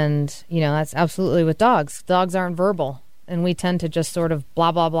 And, that's absolutely with dogs. Dogs aren't verbal. And we tend to just sort of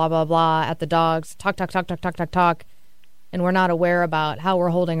blah, blah, blah, blah, blah at the dogs. Talk. And we're not aware about how we're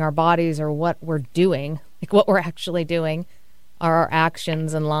holding our bodies or what we're doing, like what we're actually doing. Are our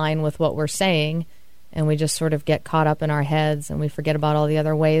actions in line with what we're saying? And we just sort of get caught up in our heads and we forget about all the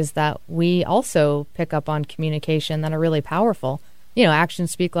other ways that we also pick up on communication that are really powerful.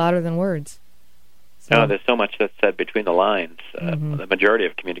 Actions speak louder than words. So. No, there's so much that's said between the lines. The majority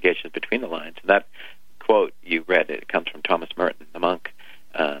of communication is between the lines. And that quote you read, it comes from Thomas Merton, the monk.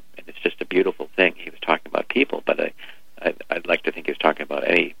 And it's just a beautiful thing. He was talking about people, but I'd like to think he was talking about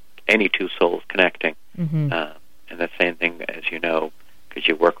any two souls connecting. Mm-hmm. And the same thing, as you know, because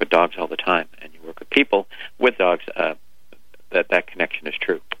you work with dogs all the time, and you work with people with dogs, that connection is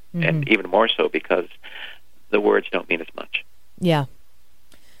true. Mm-hmm. And even more so because the words don't mean as much. Yeah.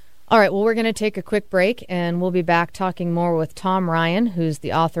 All right, well, we're going to take a quick break, and we'll be back talking more with Tom Ryan, who's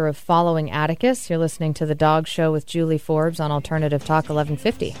the author of Following Atticus. You're listening to The Dog Show with Julie Forbes on Alternative Talk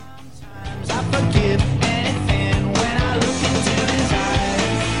 1150.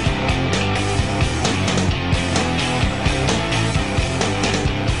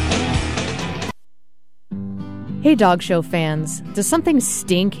 Hey, Dog Show fans, does something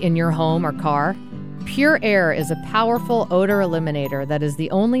stink in your home or car? Pure Air is a powerful odor eliminator that is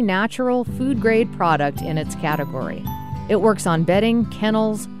the only natural food-grade product in its category. It works on bedding,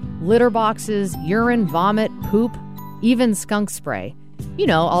 kennels, litter boxes, urine, vomit, poop, even skunk spray.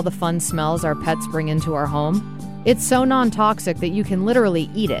 All the fun smells our pets bring into our home. It's so non-toxic that you can literally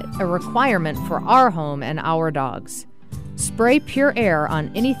eat it, a requirement for our home and our dogs. Spray Pure Air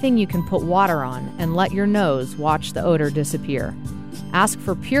on anything you can put water on and let your nose watch the odor disappear. Ask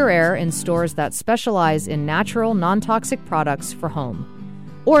for Pure Air in stores that specialize in natural, non-toxic products for home.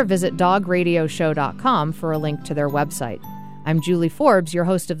 Or visit dogradioshow.com for a link to their website. I'm Julie Forbes, your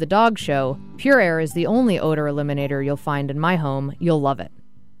host of The Dog Show. Pure Air is the only odor eliminator you'll find in my home. You'll love it.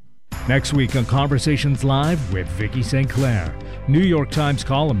 Next week on Conversations Live with Vicki St. Clair, New York Times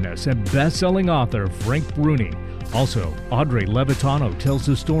columnist and best-selling author Frank Bruni. Also, Audrey Levitano tells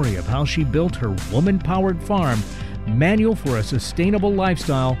the story of how she built her woman-powered farm, Manual for a Sustainable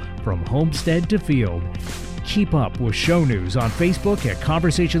Lifestyle from Homestead to Field. Keep up with show news on Facebook at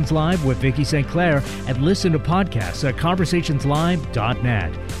Conversations Live with Vicki St. Clair and listen to podcasts at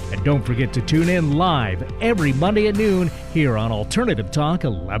conversationslive.net. And don't forget to tune in live every Monday at noon here on Alternative Talk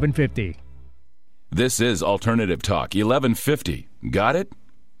 1150. This is Alternative Talk 1150. Got it?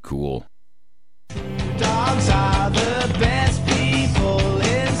 Cool. Dogs are the best people.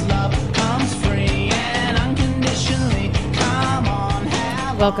 His love comes free and unconditionally. Come on,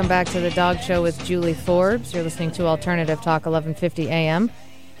 have Welcome back to The Dog Show with Julie Forbes. You're listening to Alternative Talk 1150 AM.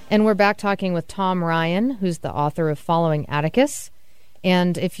 And we're back talking with Tom Ryan, who's the author of Following Atticus.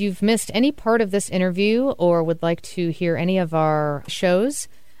 And if you've missed any part of this interview or would like to hear any of our shows,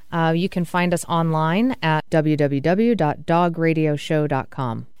 you can find us online at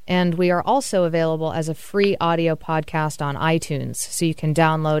www.dogradioshow.com. And we are also available as a free audio podcast on iTunes, so you can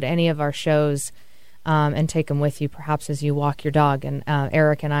download any of our shows and take them with you, perhaps as you walk your dog. And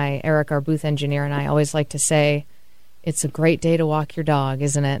Eric, our booth engineer, and I always like to say, It's a great day to walk your dog,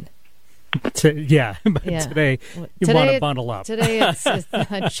 isn't it? But today you want to bundle up. Today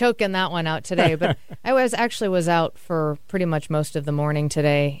it's choking that one out today. But I was out for pretty much most of the morning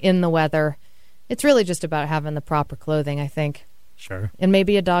today in the weather. It's really just about having the proper clothing, I think. Sure. And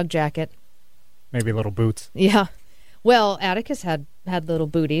maybe a dog jacket. Maybe little boots. Yeah. Well, Atticus had little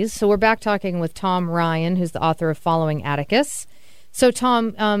booties. So we're back talking with Tom Ryan, who's the author of Following Atticus. So,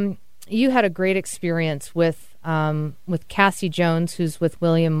 Tom, you had a great experience with Cassie Jones, who's with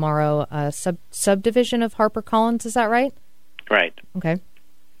William Morrow, subdivision of HarperCollins. Is that right? Right. Okay.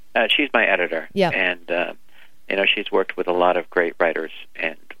 She's my editor. Yeah. And, she's worked with a lot of great writers.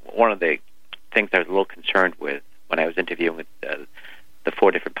 And one of the things I was a little concerned with when I was interviewing with the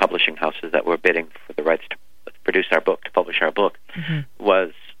 4 different publishing houses that were bidding for the rights to produce our book, to publish our book,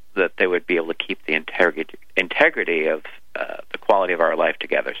 was that they would be able to keep the integrity of the quality of our life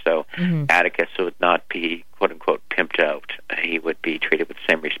together. So Atticus would not be, quote-unquote, pimped out. He would be treated with the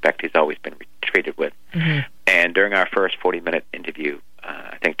same respect he's always been treated with. And during our first 40-minute interview,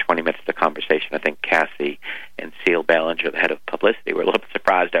 I think 20 minutes of the conversation, I think Cassie and Seal Ballinger, the head of publicity, were a little bit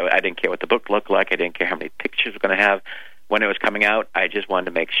surprised. I didn't care what the book looked like. I didn't care how many pictures it was going to have. When it was coming out, I just wanted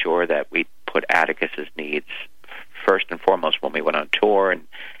to make sure that we put Atticus's needs first and foremost when we went on tour and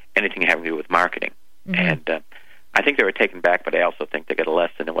anything having to do with marketing. And I think they were taken back, but I also think they got a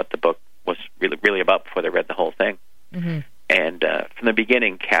lesson in what the book was really about before they read the whole thing. And from the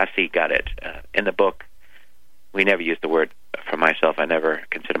beginning, Cassie got it. In the book, we never used the word, for myself, I never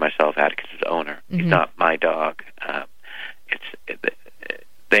consider myself Atticus's owner. He's not my dog.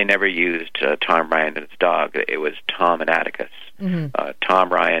 They never used Tom Ryan and his dog. It was Tom and Atticus. Tom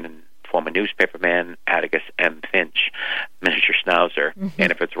Ryan, former newspaperman, Atticus M. Finch, miniature schnauzer,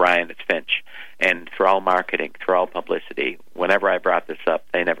 and if it's Ryan, it's Finch. And through all marketing, through all publicity, whenever I brought this up,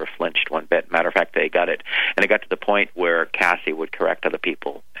 they never flinched one bit. Matter of fact, they got it. And it got to the point where Cassie would correct other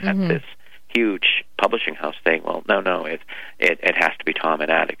people at this huge publishing house saying, well, no, it has to be Tom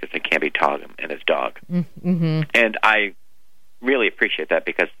and Atticus. It can't be Tom and his dog. And I really appreciate that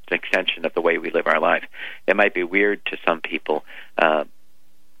because it's an extension of the way we live our life. It might be weird to some people,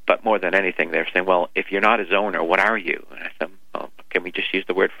 but more than anything, they're saying, well, if you're not his owner, what are you? And I said, well, can we just use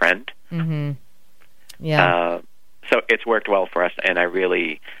the word friend? Yeah. So it's worked well for us, and I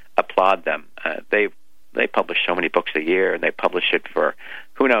really applaud them. They publish so many books a year, and they publish it for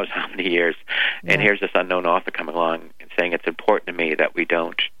who knows how many years. And here's this unknown author coming along and saying it's important to me that we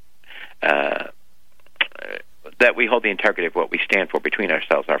don't that we hold the integrity of what we stand for between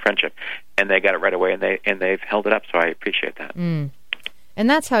ourselves, our friendship. And they got it right away, and they've held it up, so I appreciate that. And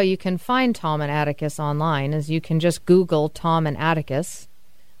that's how you can find Tom and Atticus online, is you can just Google Tom and Atticus.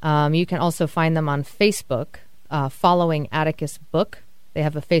 You can also find them on Facebook, Following Atticus Book. They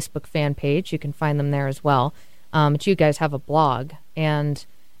have a Facebook fan page. You can find them there as well. But you guys have a blog. And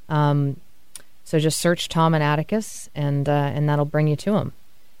so just search Tom and Atticus, and that'll bring you to them.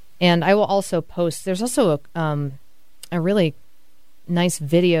 And I will also post, there's also a really nice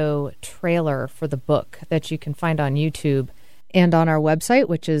video trailer for the book that you can find on YouTube and on our website,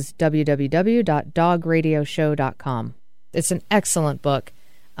 which is www.dogradioshow.com. It's an excellent book.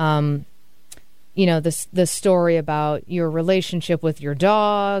 The story about your relationship with your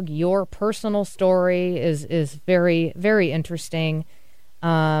dog, your personal story is very, very interesting.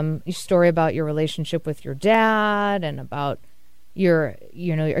 Your story about your relationship with your dad and about your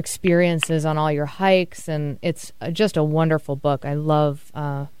experiences on all your hikes, and it's just a wonderful book. I love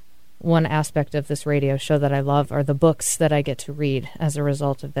one aspect of this radio show that I love are the books that I get to read as a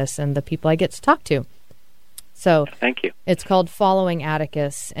result of this and the people I get to talk to. So thank you. It's called Following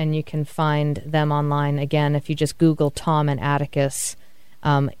Atticus, and you can find them online. Again, if you just Google Tom and Atticus,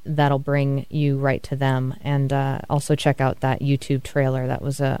 that'll bring you right to them. And also check out that YouTube trailer. That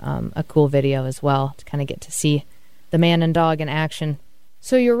was a cool video as well to kind of get to see the man and dog in action.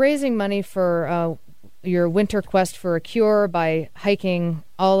 So you're raising money for your winter quest for a cure by hiking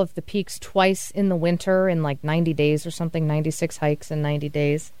all of the peaks twice in the winter in like 90 days or something, 96 hikes in 90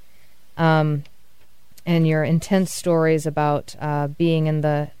 days. And your intense stories about being in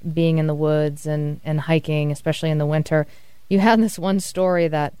the woods and hiking, especially in the winter. You had this one story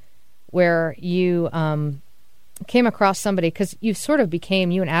where you came across somebody, because you sort of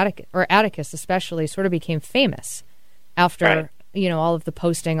became, you and Atticus especially, sort of became famous after all of the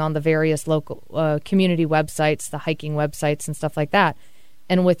posting on the various local community websites, the hiking websites and stuff like that,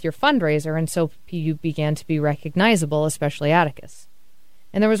 and with your fundraiser, and so you began to be recognizable, especially Atticus.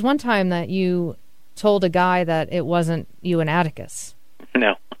 And there was one time that you told a guy that it wasn't you and Atticus.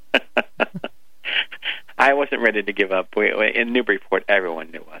 No. I wasn't ready to give up. In Newburyport,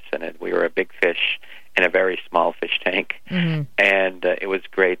 everyone knew us, and we were a big fish in a very small fish tank. And it was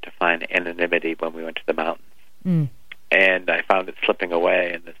great to find anonymity when we went to the mountains. And I found it slipping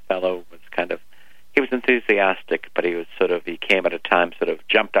away, and this fellow was he was enthusiastic, but he came at a time,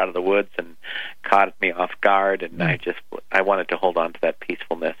 jumped out of the woods and caught me off guard, and I wanted to hold on to that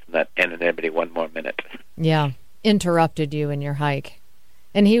peacefulness and that anonymity one more minute. Yeah, interrupted you in your hike.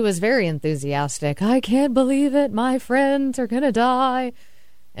 And he was very enthusiastic. I can't believe it, my friends are going to die.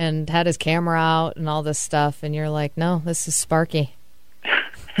 And had his camera out and all this stuff, and you're like, no, this is Sparky.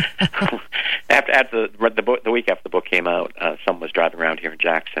 After the week after the book came out, someone was driving around here in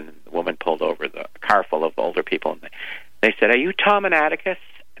Jackson, and the woman pulled over the car full of older people, and they said, "Are you Tom and Atticus?"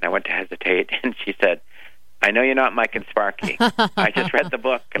 And I went to hesitate, and she said, "I know you're not Mike and Sparky. I just read the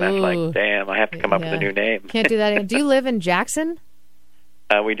book." And I was like, damn, I have to come up with a new name. Can't do that. Do you live in Jackson?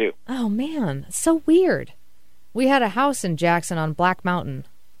 We do. Oh, man. It's so weird. We had a house in Jackson on Black Mountain.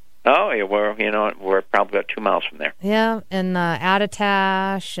 Oh, yeah, we're probably about 2 miles from there. Yeah, and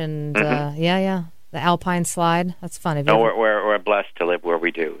Atticus and, the Alpine Slide. That's fun. We're blessed to live where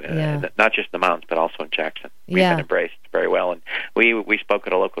we do. Not just the mountains, but also in Jackson. We've been embraced very well. And we spoke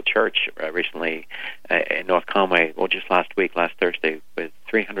at a local church recently in North Conway, just last Thursday, with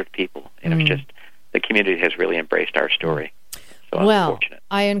 300 people. And it was just, the community has really embraced our story. So well,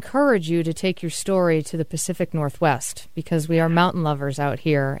 I encourage you to take your story to the Pacific Northwest, because we are mountain lovers out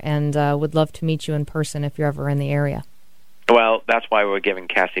here, and would love to meet you in person if you're ever in the area. Well, that's why we're giving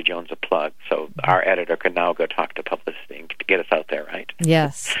Cassie Jones a plug, so our editor can now go talk to publicity and get us out there, right?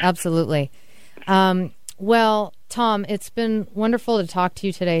 Yes, absolutely. Well, Tom, it's been wonderful to talk to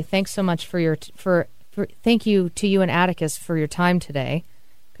you today. Thanks so much thank you to you and Atticus for your time today,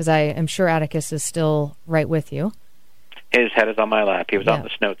 because I am sure Atticus is still right with you. His head is on my lap. He was on the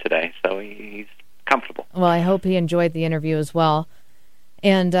snow today, so he's comfortable. Well, I hope he enjoyed the interview as well.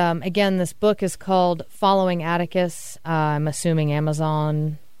 And again, this book is called Following Atticus. I'm assuming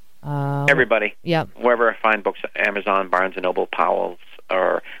Amazon. Everybody. Yep. Wherever I find books, Amazon, Barnes & Noble, Powell's,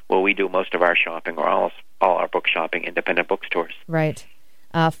 or where we do most of our shopping, or all our book shopping, independent bookstores. Right.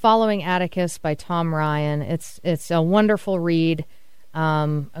 Following Atticus by Tom Ryan. It's a wonderful read.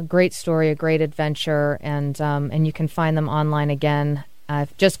 A great story, a great adventure, and you can find them online again.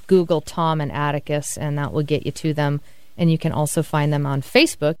 Just Google Tom and Atticus, and that will get you to them. And you can also find them on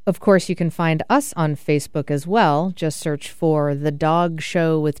Facebook. Of course, you can find us on Facebook as well. Just search for The Dog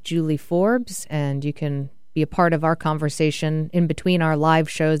Show with Julie Forbes, and you can be a part of our conversation in between our live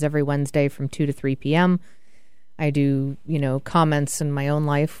shows every Wednesday from 2 to 3 p.m. I do, comments in my own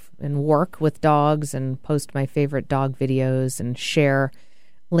life and work with dogs, and post my favorite dog videos and share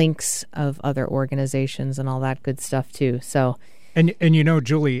links of other organizations and all that good stuff too. So, and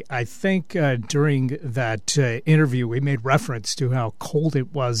Julie, I think during that interview we made reference to how cold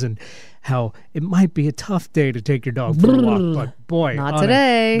it was and how it might be a tough day to take your dog for a walk. But boy, not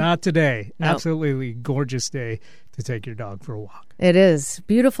today. Not today. Nope. Absolutely gorgeous day to take your dog for a walk. It is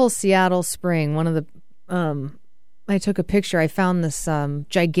beautiful Seattle spring. One of the I took a picture. I found this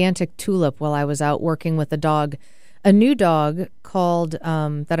gigantic tulip while I was out working with a dog. A new dog called,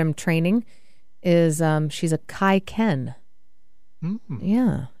 that I'm training, is she's a Kai Ken.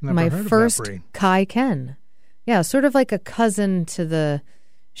 Yeah. Never heard first of that breed. Kai Ken. Yeah, sort of like a cousin to the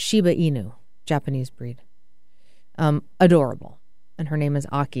Shiba Inu, Japanese breed. Adorable. And her name is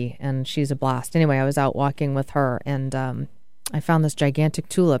Aki, and she's a blast. Anyway, I was out walking with her, and I found this gigantic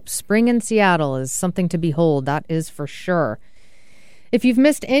tulip. Spring in Seattle is something to behold, that is for sure. If you've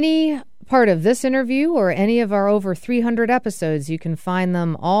missed any part of this interview or any of our over 300 episodes, you can find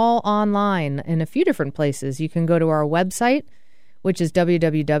them all online in a few different places. You can go to our website, which is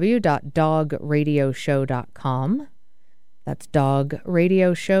www.dogradioshow.com. That's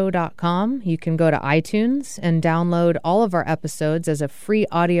dogradioshow.com. You can go to iTunes and download all of our episodes as a free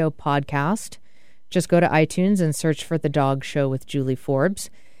audio podcast. Just go to iTunes and search for The Dog Show with Julie Forbes.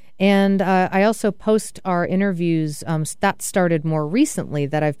 And I also post our interviews. That started more recently,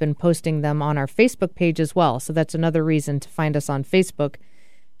 that I've been posting them on our Facebook page as well. So that's another reason to find us on Facebook.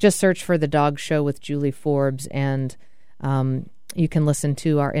 Just search for The Dog Show with Julie Forbes, and you can listen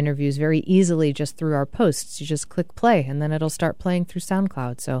to our interviews very easily just through our posts. You just click play, and then it'll start playing through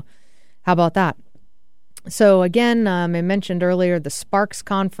SoundCloud. So how about that? So again, I mentioned earlier the Sparks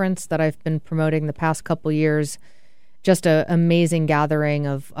Conference that I've been promoting the past couple years. Just an amazing gathering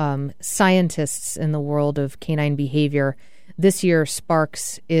of scientists in the world of canine behavior. This year,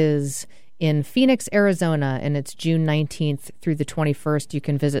 Sparks is in Phoenix, Arizona, and it's June 19th through the 21st. You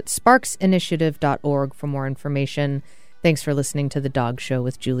can visit sparksinitiative.org for more information. Thanks for listening to The Dog Show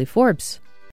with Julie Forbes.